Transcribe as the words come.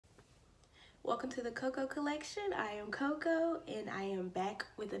Welcome to the Coco collection. I am Coco and I am back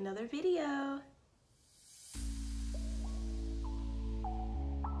with another video.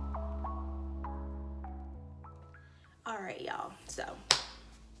 Alright y'all, so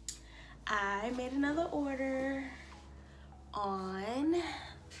I made another order on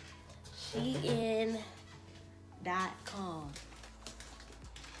Shein.com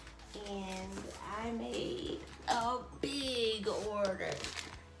and I made a big order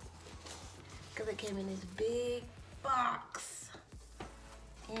because it came in this big box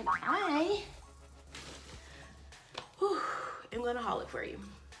and I am gonna haul it for you.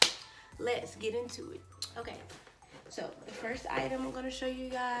 Let's get into it. Okay, so the first item I'm gonna show you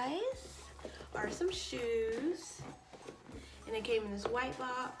guys are some shoes, and it came in this white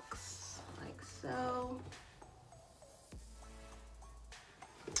box like so.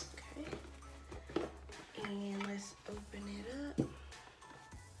 Okay, and let's open it up.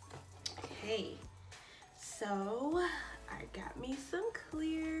 Okay, so I got me some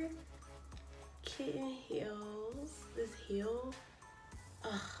clear kitten heels. This heel,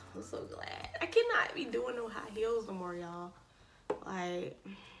 ugh, I'm so glad. I cannot be doing no high heels no more, y'all. Like,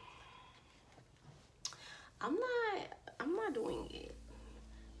 I'm not doing it.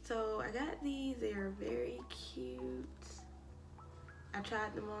 So I got these. They are very cute. I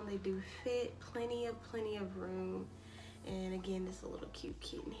tried them on. They do fit. Plenty of room. And again, this is a little cute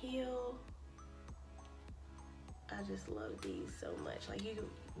kitten heel. I just love these so much. Like, you can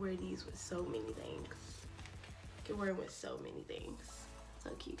wear these with so many things. You can wear them with so many things.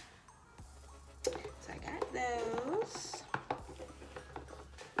 So cute. So I got those.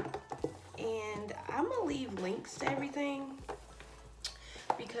 And I'm gonna leave links to everything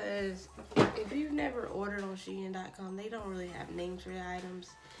because if you've never ordered on Shein.com, they don't really have names for the items.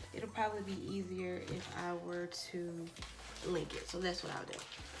 It'll probably be easier if I were to link it. So that's what I'll do.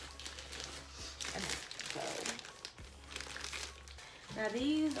 Okay, so now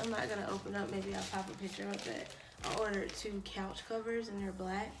these I'm not gonna open up. Maybe I'll pop a picture of it. I ordered 2 couch covers and they're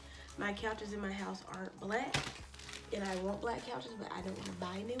black. My couches in my house aren't black and I want black couches, but I don't want to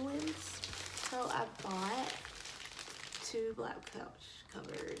buy new ones. So I bought 2 black couch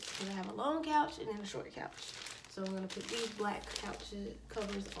covers because I have a long couch and then a short couch. So I'm gonna put these black couch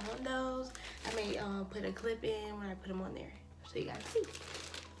covers on those. I may put a clip in when I put them on there so you guys see.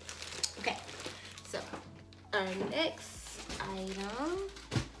 Okay, so our next item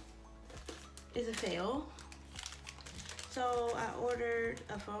is a fail. So I ordered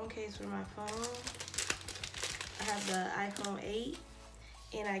a phone case for my phone. I have the iPhone 8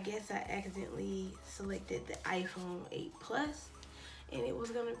 and I guess I accidentally selected the iPhone 8 Plus and this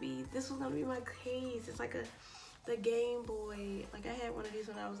was gonna be my case. It's like the Game Boy. Like, I had one of these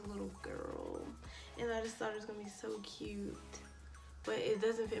when I was a little girl and I just thought it was gonna be so cute. But it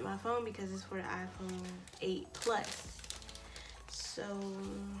doesn't fit my phone because it's for the iPhone 8 Plus. So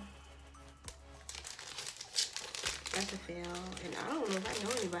that's a fail, and I don't know if I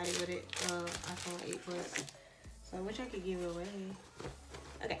know anybody with it, iPhone 8 Plus. So I wish I could give it away.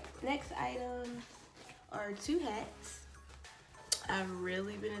 Okay, next item are 2 hats. I've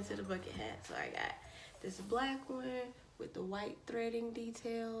really been into the bucket hat, so I got this black one with the white threading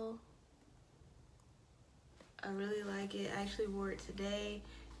detail. I really like it. I actually wore it today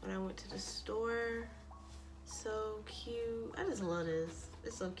when I went to the store. So cute. I just love this.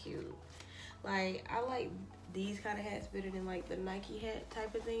 It's so cute. Like, I like these kind of hats better than like the Nike hat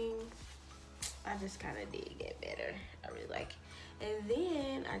type of thing. I just kind of dig it better. I really like it. And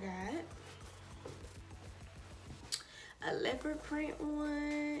then I got a leopard print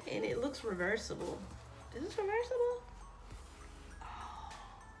one and it looks reversible. Is this reversible? Oh,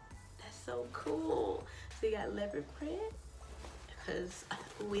 that's so cool. So you got leopard print because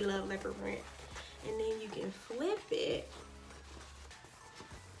we love leopard print. And then you can flip it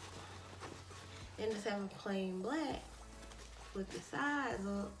and just have a plain black. Flip the sides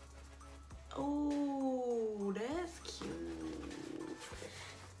up. Oh, that's cute.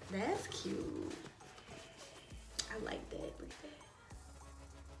 That's cute. I like that. Look at that.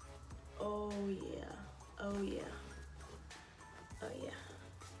 Oh yeah. Oh yeah. Oh yeah.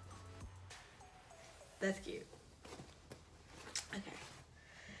 That's cute. Okay.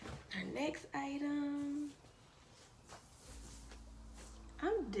 Our next item.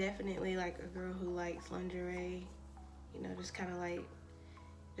 I'm definitely like a girl who likes lingerie. You know, just kind of like,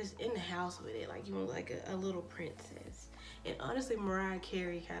 just in the house with it. Like, you want like a little princess. And honestly, Mariah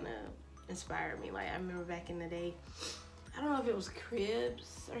Carey kind of inspired me. Like, I remember back in the day, I don't know if it was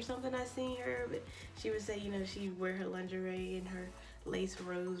Cribs or something I seen her, but she would say, you know, she'd wear her lingerie and her lace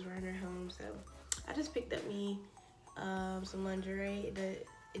rose around her home. So I just picked up me some lingerie.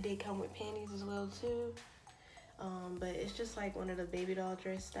 It did come with panties as well too. But it's just like one of the baby doll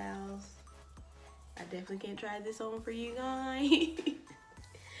dress styles. I definitely can't try this on for you guys.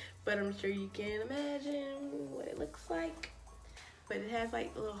 But I'm sure you can imagine what it looks like. But it has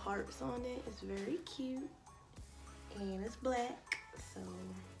like little hearts on it. It's very cute. And it's black. So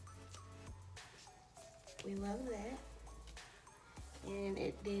we love that. And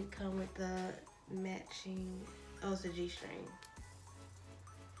it did come with the matching, oh, it's a G-string.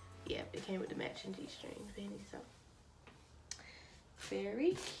 Yep, it came with the matching G-string panties. So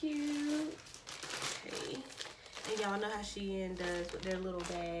very cute. Okay. And y'all know how Shein does with their little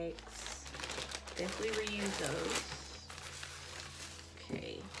bags. Definitely reuse those.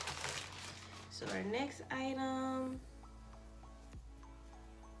 Okay. So our next item,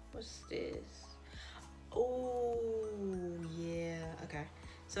 what's this? Oh, yeah. Okay.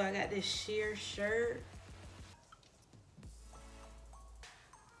 So I got this sheer shirt.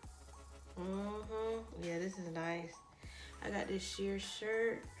 Yeah, this is nice. I got this sheer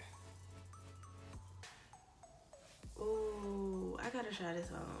shirt. Ooh, I gotta try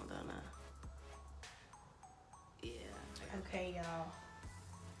this on, don't I? Yeah. Okay, y'all.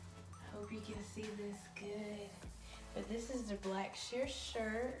 I hope you can see this good. But this is the black sheer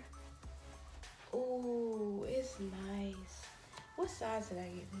shirt. Ooh, it's nice. What size did I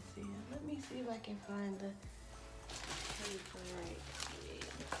get this in? Let me see if I can find the paper right here.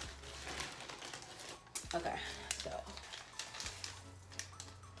 Okay, so.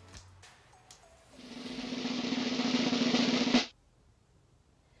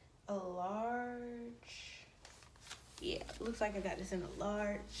 A large. Yeah, looks like I got this in a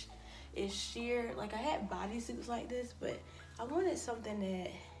large. It's sheer. Like, I had bodysuits like this, but I wanted something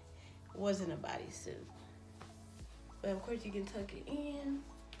that wasn't a bodysuit. But of course you can tuck it in.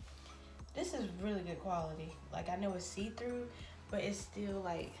 This is really good quality. Like, I know it's see-through, but it's still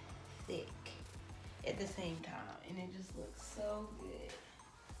like thick at the same time, and it just looks so good.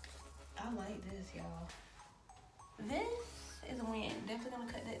 I like this, y'all. This is a win. Definitely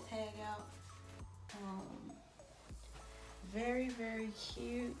gonna cut that tag out. Very, very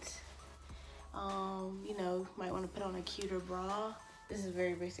cute. You know, might want to put on a cuter bra. This is a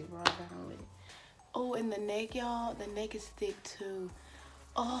very basic bra I got on with it. Oh, and the neck, y'all. The neck is thick too.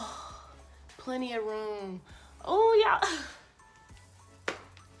 Oh, plenty of room. Oh, y'all.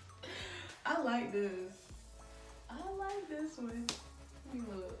 I like this. I like this one. Let me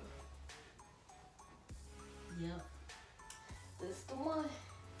look. Yep. This is the one.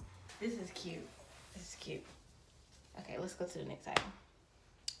 This is cute. This is cute. Okay, let's go to the next item.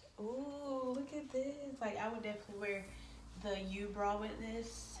 Ooh, look at this. Like, I would definitely wear the U bra with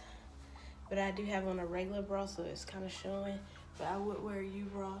this. But I do have on a regular bra, so it's kind of showing. But I would wear a U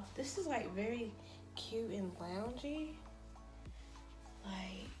bra. This is like very cute and loungy.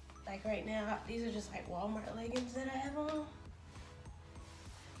 Like right now, these are just like Walmart leggings that I have on.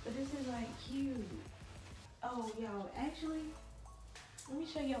 But this is like cute. Oh, y'all, actually, let me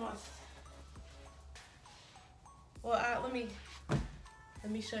show y'all my. Well,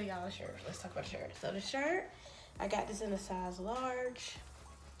 let me show y'all the shirt. Let's talk about the shirt. So the shirt, I got this in a size large.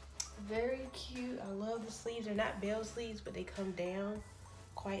 Very cute. I love the sleeves. They're not bell sleeves, but they come down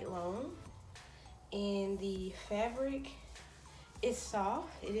quite long. And the fabric is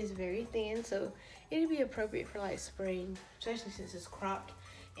soft. It is very thin, so it'd be appropriate for like spring, especially since it's cropped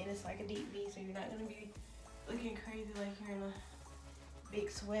and it's like a deep V, so you're not gonna be looking crazy like you're in a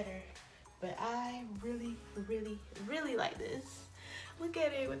big sweater. But I really, really, really like this. Look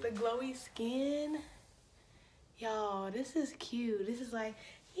at it with the glowy skin. Y'all, this is cute. This is like,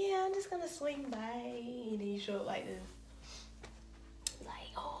 yeah, I'm just gonna swing by, and then you show it like this. Like,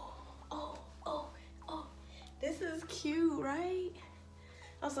 oh, oh, oh, oh. This is cute, right?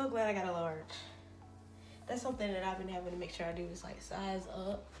 I'm so glad I got a large. That's something that I've been having to make sure I do is like size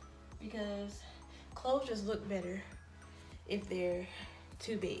up, because clothes just look better if they're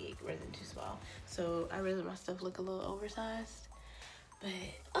too big rather than too small. So I rather my stuff look a little oversized. But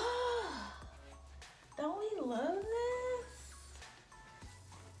don't we love this?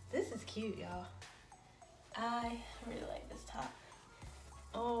 This is cute, y'all. I really like this top.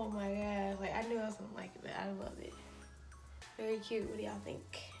 Oh my gosh, like I knew I was gonna like it, but I love it. Very cute. What do y'all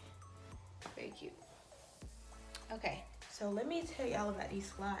think? Very cute. Okay, so let me tell y'all about these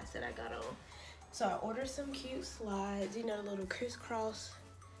slides that I got on. So I ordered some cute slides. You know, the little crisscross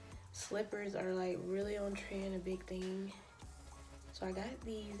slippers are like really on trend, a big thing. So I got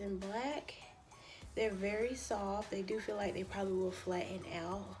these in black. They're very soft. They do feel like they probably will flatten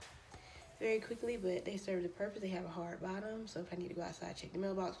out very quickly, but they serve the purpose. They have a hard bottom, so if I need to go outside, check the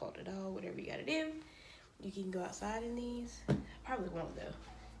mailbox, walk the dog, whatever you gotta do, you can go outside in these. I probably won't though,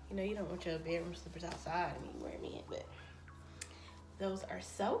 You know, you don't want your bedroom slippers outside and you wearing it, but those are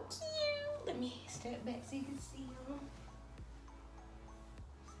so cute. Let me step back so you can see them.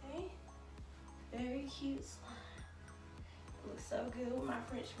 See? Very cute slime. Looks so good with my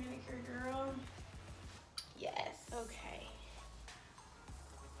French manicure, girl. Yes. Okay.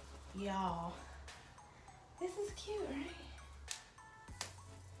 Y'all, this is cute, right?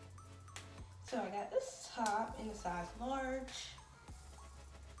 So I got this top in the size large.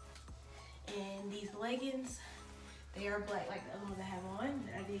 And these leggings, they are black like the other ones I have on.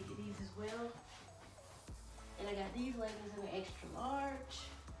 I did get these as well. And I got these leggings in the extra large.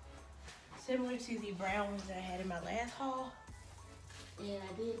 Similar to the brown ones that I had in my last haul. And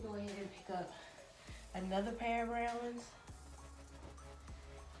I did go ahead and pick up another pair of brown ones.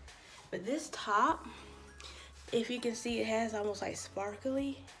 But this top, if you can see, it has almost like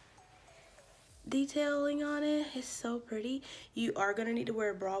sparkly detailing on it. It's so pretty. You are gonna need to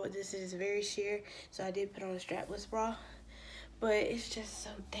wear a bra with this. It is very sheer, so I did put on a strapless bra. But it's just so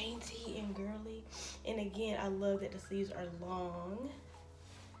dainty and girly. And again, I love that the sleeves are long.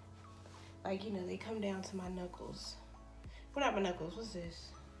 Like, you know, they come down to my knuckles. Well, not my knuckles. What's this?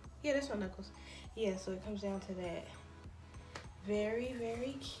 Yeah, that's my knuckles. Yeah, so it comes down to that. Very,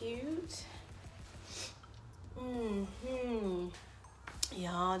 very cute.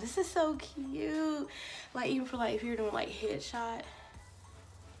 Y'all, this is so cute. Like, even for like if you're doing like headshot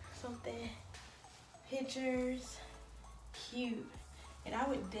something, pictures, cute. And I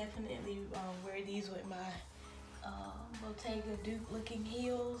would definitely wear these with my Bottega Duke looking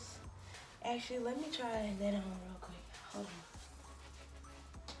heels. Actually, let me try that on real quick. Hold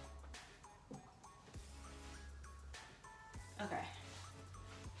on. Okay.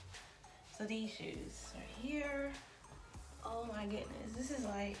 So these shoes are here. Oh my goodness, this is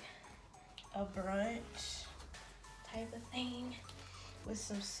like a brunch type of thing with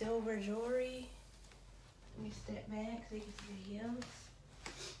some silver jewelry. Let me step back so you can see the heels.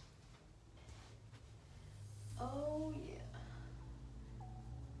 Oh yeah.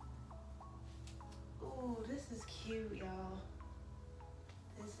 Oh, this is cute, y'all.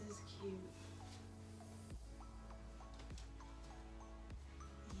 This is cute.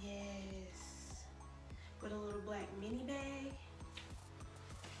 Yes. With a little black mini bag.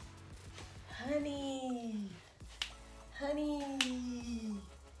 Honey. Honey.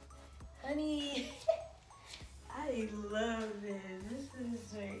 Honey. I love this. This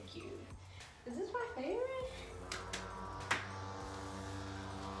is very cute. Is this my favorite?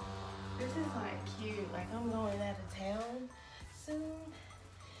 This is like cute. Like I'm going out of town soon.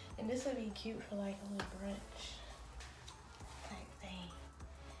 And this would be cute for like a little brunch type thing.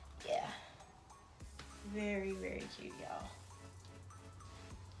 Yeah. Very, very cute, y'all.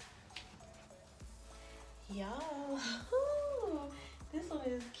 Y'all, this one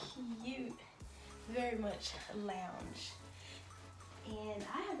is cute. Very much lounge. And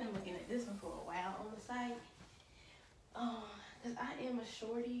I have been looking at this one for a while on the site. Because I am a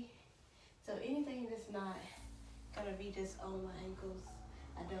shorty. So anything that's not gonna be just on my ankles,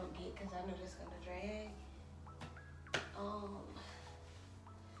 I don't get because I know that's gonna drag.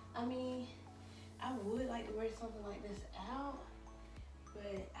 I mean, I would like to wear something like this out,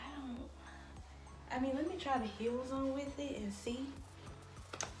 but I mean, let me try the heels on with it and see.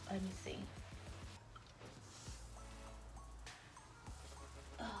 Let me see.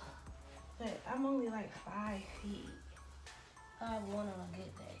 But I'm only like 5 feet. I have one on a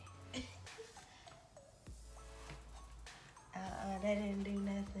good day. That didn't do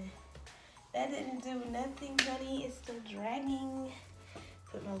nothing. That didn't do nothing, honey. It's still dragging.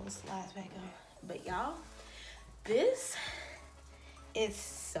 Put my little slides back on. But y'all, this is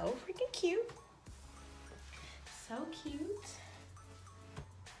so freaking cute. So cute.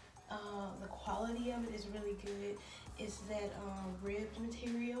 The quality of it is really good. It's that ribbed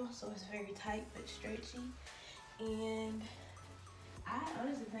material, so it's very tight but stretchy. And I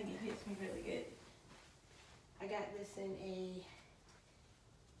honestly think it fits me really good. I got this in a,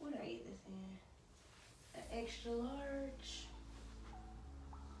 what did I get this in? An extra large.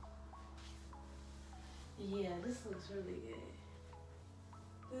 Yeah, this looks really good.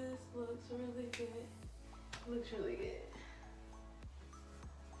 This looks really good. Looks really good.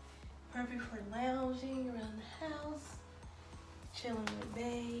 Perfect for lounging around the house, chilling with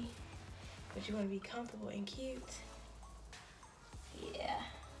bae, but you want to be comfortable and cute. Yeah,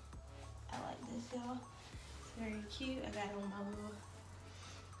 I like this, y'all. It's very cute. I got on my little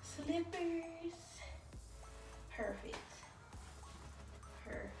slippers. Perfect.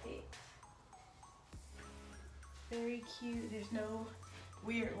 Perfect. Very cute. There's no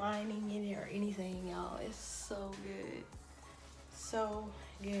weird lining in it or anything, y'all. It's so good. So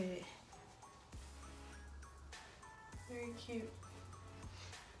Good. Very cute.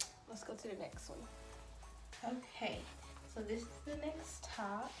 Let's go to the next one. Okay, so this is the next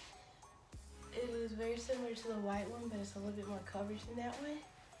top. It is very similar to the white one, but it's a little bit more coverage than that one.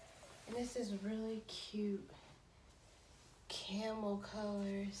 And this is really cute camel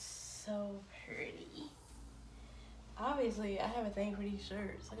color, so pretty. Obviously, I have a thing for these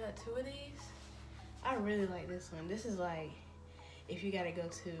shirts. I got 2 of these. I really like this one. This is like if you gotta go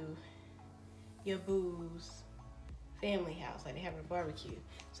to your boo's family house, like they have a barbecue,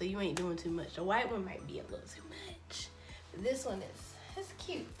 so you ain't doing too much. The white one might be a little too much, but this one it's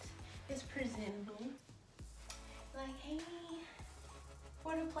cute. It's presentable. Like, hey,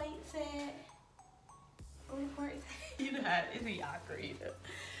 where the plates at? Where the plates at? You know how it'd be awkward, you know.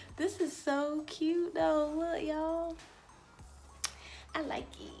 This is so cute though. Look, y'all. I like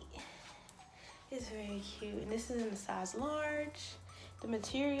it. It's very cute, and this is in the size large. The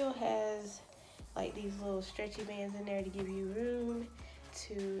material has like these little stretchy bands in there to give you room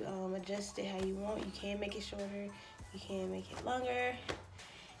to adjust it how you want. You can make it shorter, you can make it longer,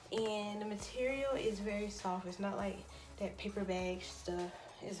 and the material is very soft. It's not like that paper bag stuff.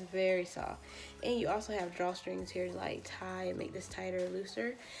 It's very soft. And you also have drawstrings here to like tie and make this tighter or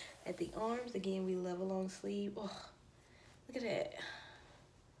looser at the arms. Again, we love a long sleeve. Oh, look at that.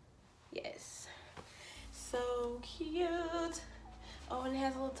 Yes, so cute. Oh, and it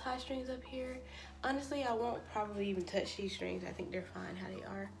has little tie strings up here. Honestly, I won't probably even touch these strings. I think they're fine how they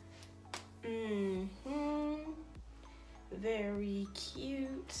are. Very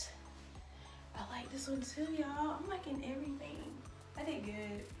cute. I like this one too, y'all. I'm liking everything. I did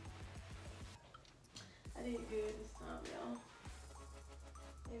good. I did good this time, y'all.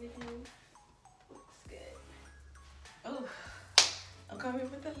 Everything looks good. Oh, I'm coming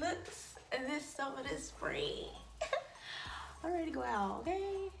with the looks this summer, this spring. I'm ready to go out,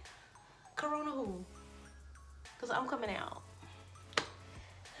 okay? Corona who? Cause I'm coming out.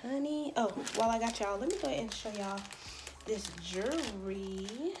 Honey, oh, while I got y'all, let me go ahead and show y'all this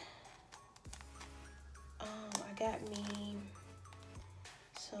jewelry. I got me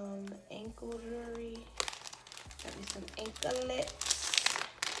some ankle jewelry. Got me some anklets.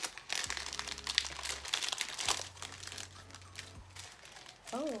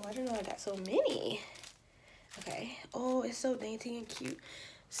 Oh, I didn't know I got so many. Okay. Oh, it's so dainty and cute.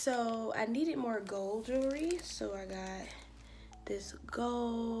 So I needed more gold jewelry, so I got this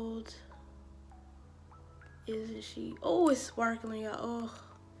gold. Isn't she? Oh, it's sparkling, y'all. Oh,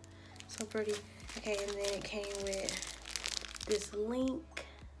 so pretty. Okay, and then it came with this link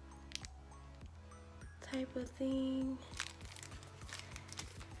type of thing,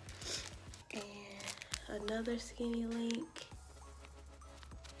 and another skinny link.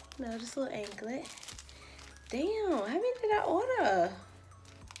 No, just a little anklet. Damn, how many did I order?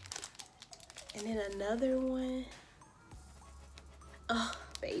 And then another one. Oh,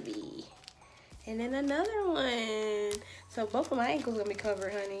 baby. And then another one. So both of my ankles gonna be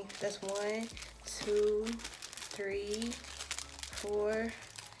covered, honey. That's 1, 2, 3, 4,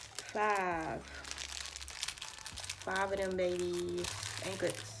 5. 5 of them, baby.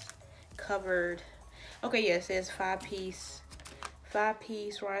 Anklets covered. Okay, yeah, it says 5-piece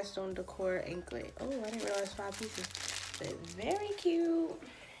rhinestone decor anklet. Oh, I didn't realize 5 pieces. But very cute.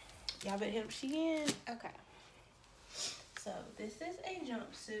 Y'all better hit up Shein. Okay. So this is a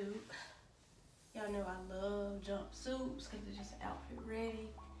jumpsuit. Y'all know I love jumpsuits because it's just outfit ready.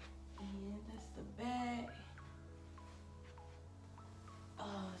 And that's the back.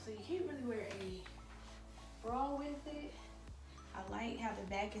 So you can't really wear a bra with it. I like how the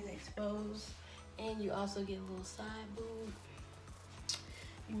back is exposed, and you also get a little side boob.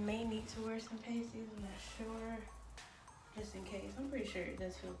 You may need to wear some pasties, I'm not sure, just in case. I'm pretty sure it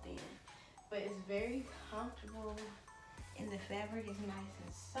does feel thin, but it's very comfortable, and the fabric is nice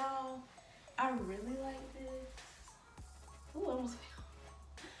and soft. I really like this. Ooh, I almost fell.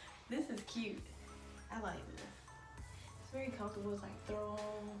 This is cute. I like this. It's very comfortable. It's like throw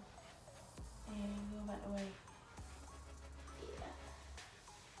on and go about the way. Yeah,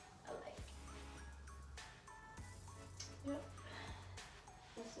 I like it. Yep.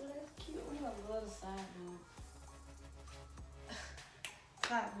 So that's cute. I love the side boob.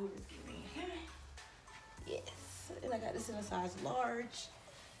 Side boob is giving. Yes. And I got this in a size large.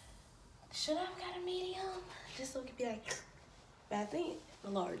 Should I have got a medium? Just so it could be like, but I think the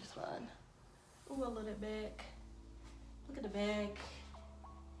large is fine. Ooh, I love that back. Look at the back.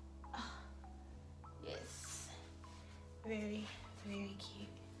 Oh, yes. Very, very cute.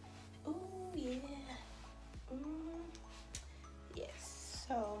 Ooh, yeah. Yes.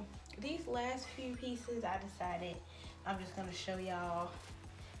 So these last few pieces, I decided I'm just gonna show y'all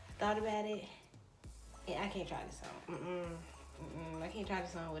thought about it, and I can't try this on. I can't try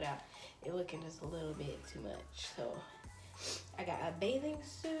this on without it looking just a little bit too much. So I got a bathing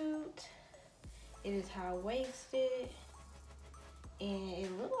suit. It is high-waisted, and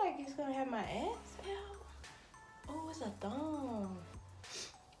it looks like it's gonna have my ass out. Oh, it's a thong,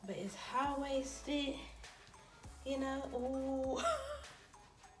 but it's high-waisted, you know. Oh,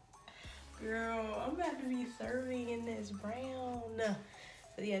 girl, I'm about to be serving in this brown.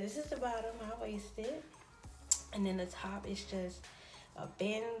 But yeah, this is the bottom, high-waisted, and then the top is just a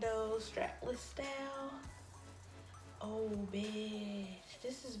bandeau strapless style. Oh, bitch,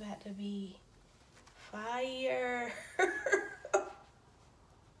 this is about to be fire.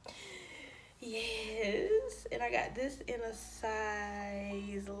 Yes, and I got this in a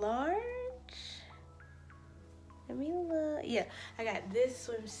size large. Let me look. Yeah, I got this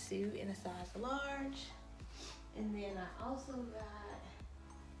swimsuit in a size large, and then I also got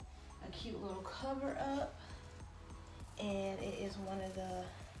a cute little cover up, and it is one of the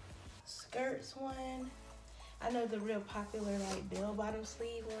skirts one. I know the real popular like bell bottom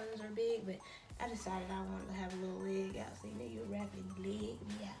sleeve ones are big, but I decided I wanted to have a little leg out, so you know you're wrapping your leg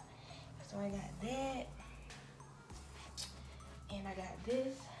out. So I got that, and I got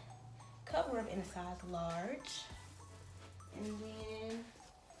this cover up in a size large, and then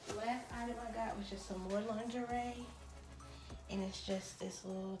the last item I got was just some more lingerie, and it's just this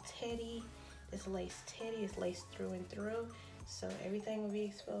little teddy, this lace teddy. It's laced through and through, so everything will be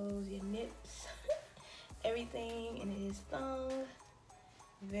exposed, your nips, everything, and it is thong.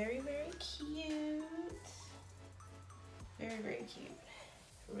 Very, very cute. Very, very cute.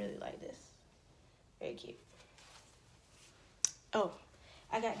 Really like this. Very cute. Oh,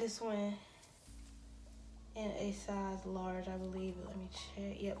 I got this one in a size large, I believe. Let me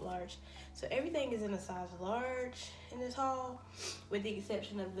check. Yep, large. So everything is in a size large in this haul, with the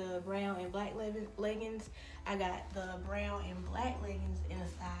exception of the brown and black leggings. I got the brown and black leggings in a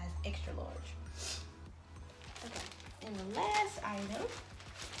size extra large. Okay, and the last item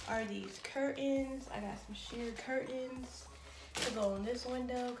are these curtains. I got some sheer curtains to go on this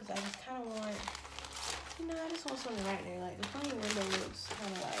window, because I just kind of want, you know, I just want something right there. Like, the plain window looks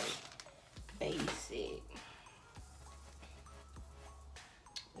kind of like basic.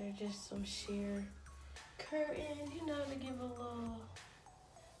 They're just some sheer curtains, you know, to give a little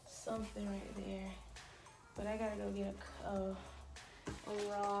something right there. But I gotta go get a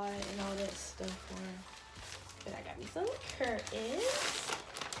rod and all that stuff for them. But I got me some curtains.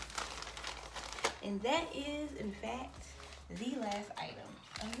 And that is, in fact, the last item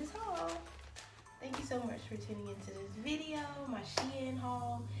of this haul. Thank you so much for tuning into this video, my Shein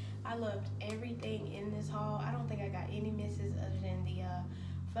haul. I loved everything in this haul. I don't think I got any misses other than the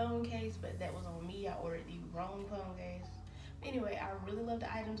phone case, but that was on me. I ordered the wrong phone case. Anyway, I really love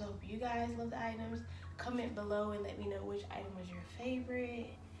the items. I hope you guys love the items. Comment below and let me know which item was your favorite.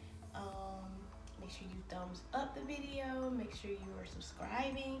 Make sure you thumbs up the video. Make sure you are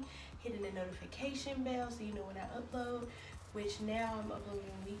subscribing, hitting the notification bell so you know when I upload, which now I'm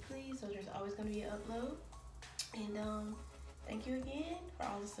uploading weekly, so there's always going to be an upload. And thank you again for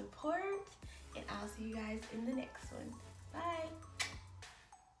all the support, and I'll see you guys in the next one. Bye.